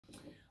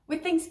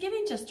With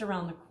Thanksgiving just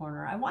around the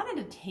corner, I wanted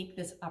to take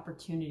this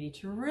opportunity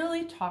to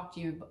really talk to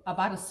you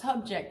about a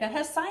subject that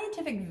has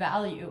scientific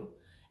value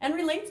and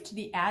relates to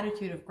the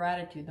attitude of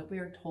gratitude that we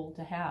are told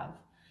to have.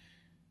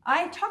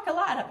 I talk a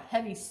lot of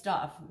heavy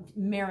stuff,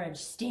 marriage,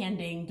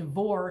 standing,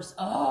 divorce,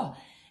 and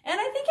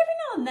I think every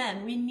now and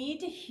then we need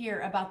to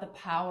hear about the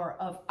power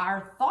of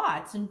our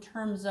thoughts in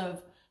terms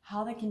of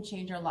how they can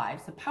change our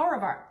lives, the power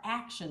of our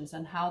actions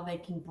and how they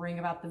can bring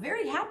about the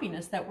very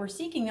happiness that we're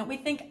seeking that we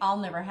think I'll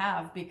never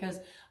have because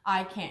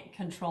I can't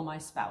control my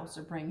spouse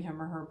or bring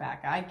him or her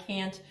back. I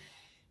can't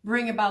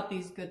bring about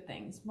these good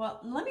things.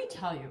 Well, let me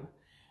tell you,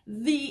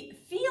 the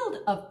field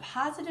of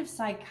positive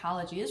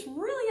psychology is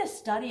really a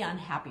study on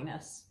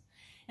happiness.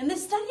 And the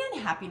study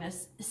on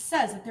happiness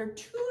says that there are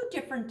two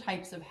different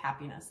types of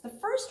happiness. The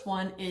first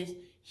one is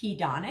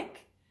hedonic.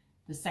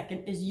 The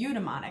second is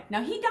eudaimonic.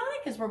 Now,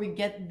 hedonic is where we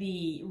get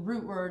the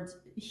root words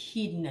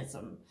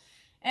hedonism,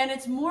 and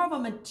it's more of a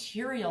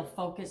material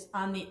focus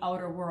on the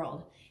outer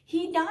world.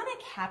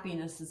 Hedonic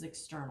happiness is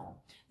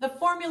external. The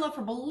formula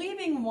for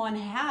believing one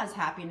has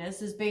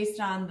happiness is based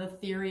on the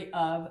theory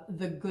of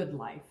the good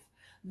life,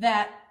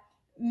 that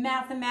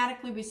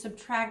mathematically we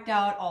subtract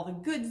out all the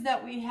goods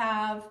that we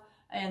have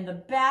and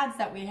the bads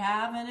that we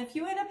have, and if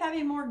you end up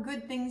having more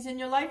good things in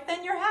your life,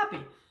 then you're happy.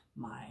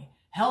 My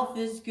health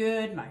is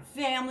good, my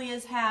family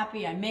is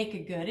happy, I make a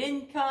good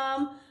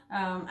income,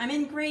 I'm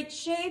in great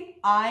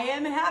shape, I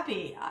am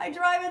happy, I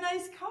drive a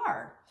nice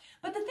car.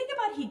 But the thing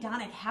about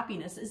hedonic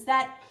happiness is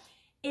that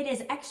it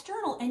is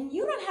external and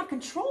you don't have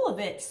control of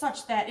it,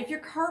 such that if your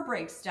car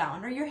breaks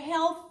down or your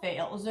health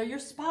fails or your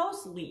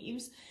spouse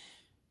leaves,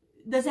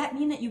 does that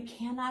mean that you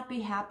cannot be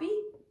happy?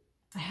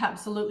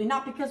 Absolutely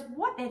not, because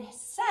what it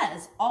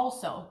says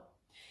also,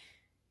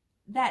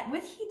 that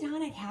with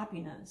hedonic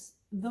happiness,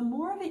 the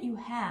more of it you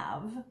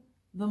have,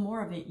 the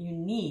more of it you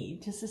need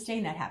to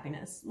sustain that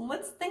happiness.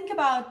 Let's think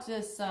about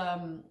this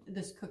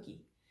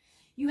cookie.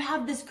 You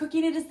have this cookie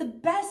and it is the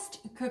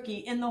best cookie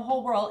in the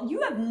whole world.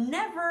 You have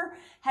never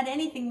had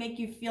anything make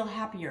you feel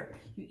happier.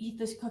 You eat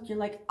this cookie, you're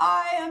like,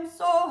 I am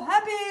so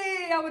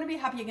happy. I want to be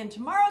happy again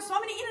tomorrow, so I'm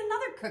going to eat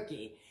another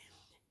cookie.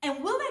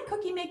 And will that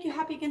cookie make you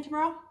happy again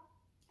tomorrow?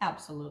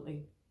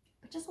 Absolutely.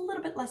 But just a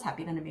little bit less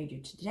happy than it made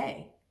you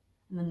today.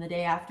 And then the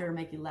day after,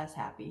 make you less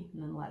happy,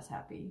 and then less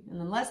happy, and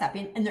then less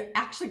happy. And there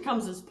actually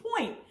comes this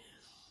point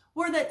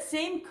where that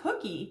same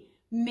cookie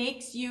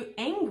makes you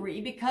angry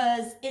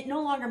because it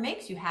no longer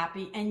makes you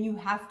happy and you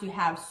have to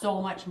have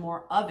so much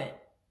more of it.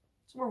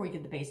 It's where we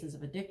get the basis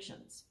of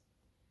addictions.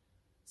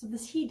 So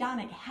this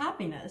hedonic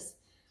happiness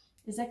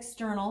is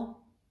external.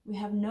 We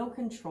have no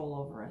control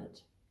over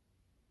it.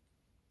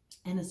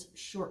 And it's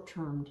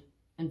short-termed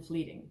and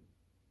fleeting.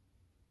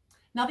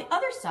 Now, the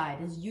other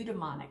side is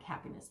eudaimonic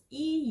happiness,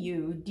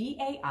 E-U-D-A-I-M-O-N-I-C,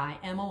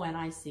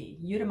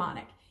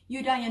 eudaimonic,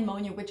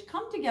 eudaimonia, which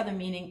come together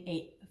meaning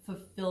a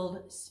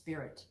fulfilled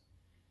spirit.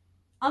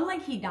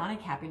 Unlike hedonic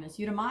happiness,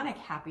 eudaimonic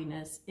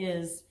happiness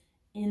is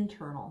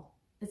internal,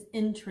 it's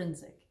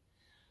intrinsic.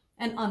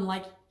 And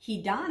unlike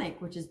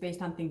hedonic, which is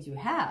based on things you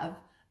have,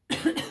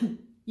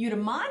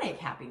 eudaimonic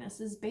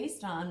happiness is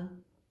based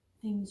on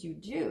things you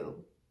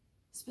do,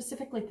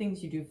 specifically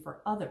things you do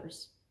for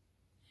others.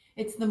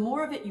 It's the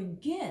more of it you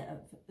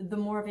give, the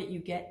more of it you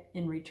get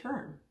in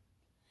return.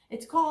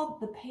 It's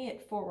called the pay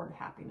it forward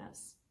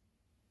happiness.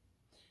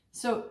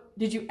 So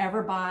did you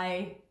ever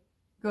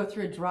go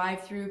through a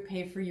drive-through,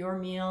 pay for your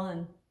meal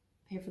and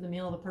pay for the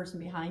meal of the person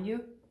behind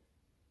you?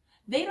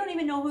 They don't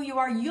even know who you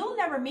are. You'll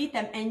never meet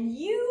them, and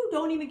you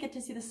don't even get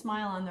to see the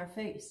smile on their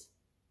face.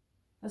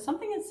 But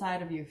something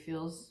inside of you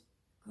feels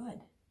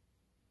good.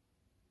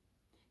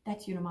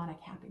 That's eudaimonic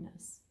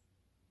happiness.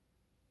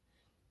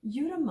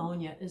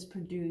 Eudaimonia is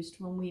produced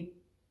when we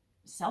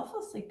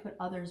selflessly put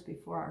others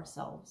before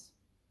ourselves.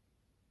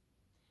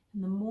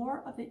 And the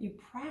more of it you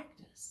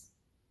practice,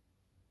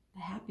 the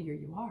happier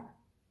you are.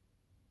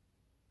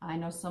 I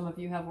know some of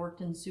you have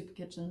worked in soup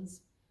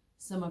kitchens.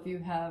 Some of you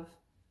have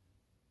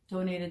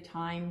donated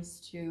times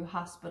to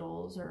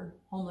hospitals or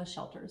homeless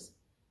shelters.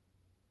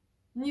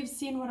 And you've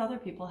seen what other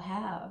people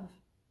have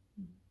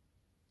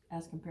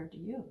as compared to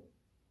you.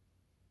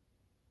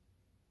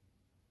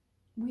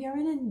 We are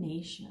in a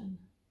nation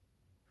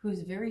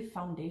whose very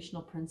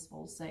foundational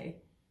principles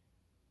say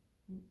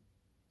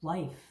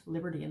life,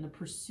 liberty, and the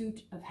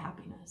pursuit of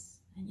happiness.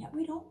 And yet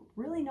we don't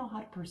really know how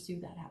to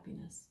pursue that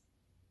happiness.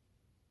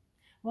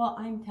 Well,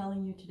 I'm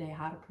telling you today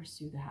how to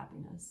pursue the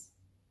happiness.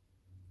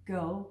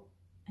 Go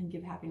and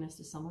give happiness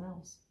to someone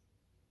else.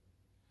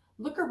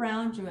 Look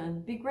around you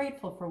and be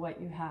grateful for what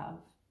you have.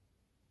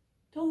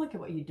 Don't look at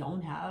what you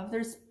don't have.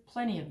 There's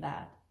plenty of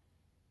that.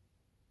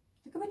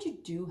 Look at what you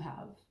do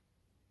have.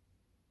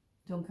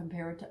 Don't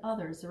compare it to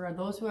others. There are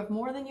those who have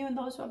more than you and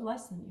those who have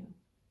less than you.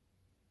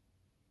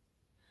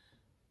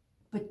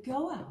 But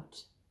go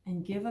out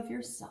and give of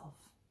yourself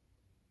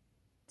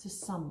to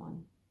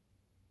someone,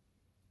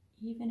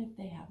 even if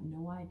they have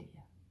no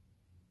idea.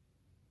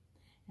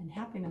 And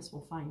happiness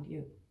will find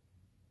you.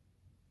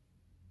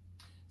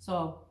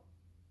 So,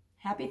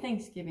 happy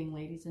Thanksgiving,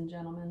 ladies and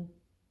gentlemen.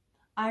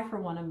 I, for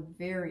one, am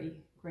very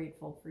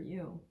grateful for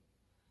you.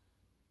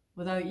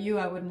 Without you,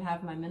 I wouldn't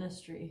have my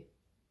ministry.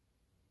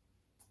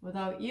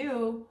 Without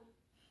you,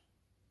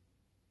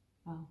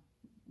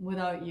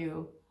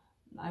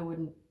 I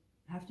wouldn't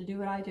have to do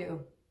what I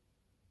do.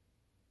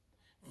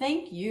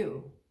 Thank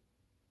you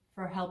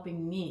for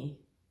helping me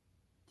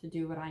to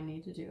do what I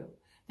need to do.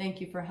 Thank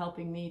you for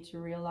helping me to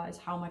realize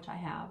how much I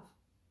have.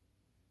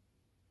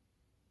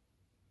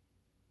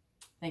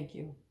 Thank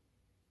you.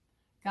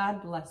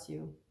 God bless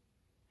you.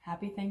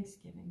 Happy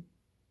Thanksgiving.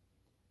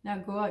 Now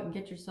go out and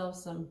get yourself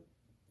some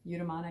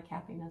eudaimonic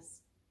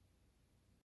happiness.